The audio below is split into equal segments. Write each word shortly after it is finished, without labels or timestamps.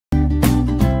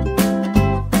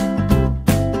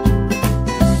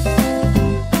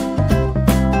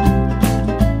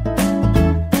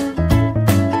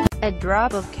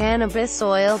drop of cannabis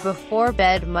oil before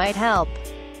bed might help.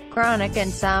 Chronic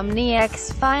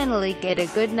insomniacs finally get a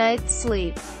good night's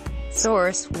sleep.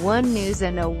 Source: One News.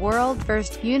 And a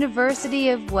world-first, University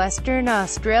of Western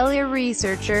Australia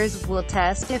researchers will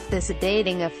test if the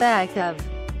sedating effect of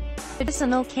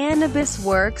medicinal cannabis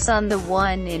works on the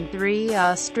 1 in 3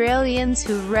 Australians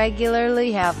who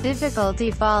regularly have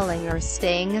difficulty falling or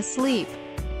staying asleep.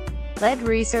 Lead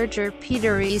researcher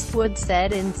Peter Eastwood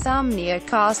said insomnia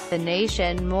costs the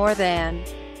nation more than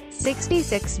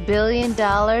 $66 billion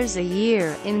a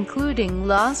year, including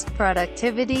lost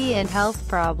productivity and health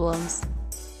problems.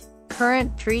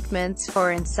 Current treatments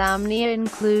for insomnia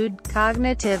include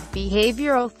cognitive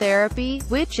behavioral therapy,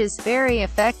 which is very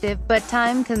effective but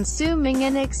time-consuming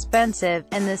and expensive,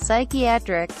 and the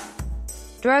psychiatric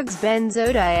drugs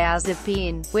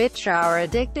benzodiazepine, which are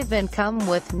addictive and come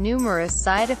with numerous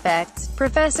side effects.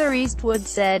 Professor Eastwood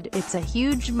said, "It's a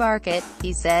huge market,"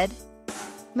 he said.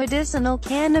 Medicinal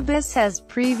cannabis has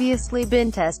previously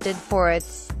been tested for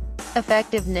its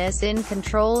effectiveness in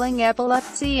controlling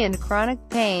epilepsy and chronic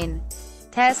pain.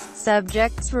 Test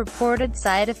subjects reported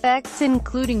side effects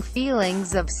including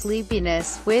feelings of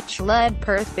sleepiness, which led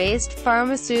Perth-based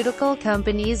pharmaceutical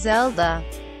company Zelda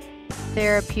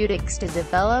Therapeutics to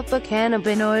develop a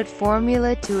cannabinoid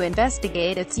formula to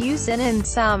investigate its use in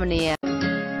insomnia.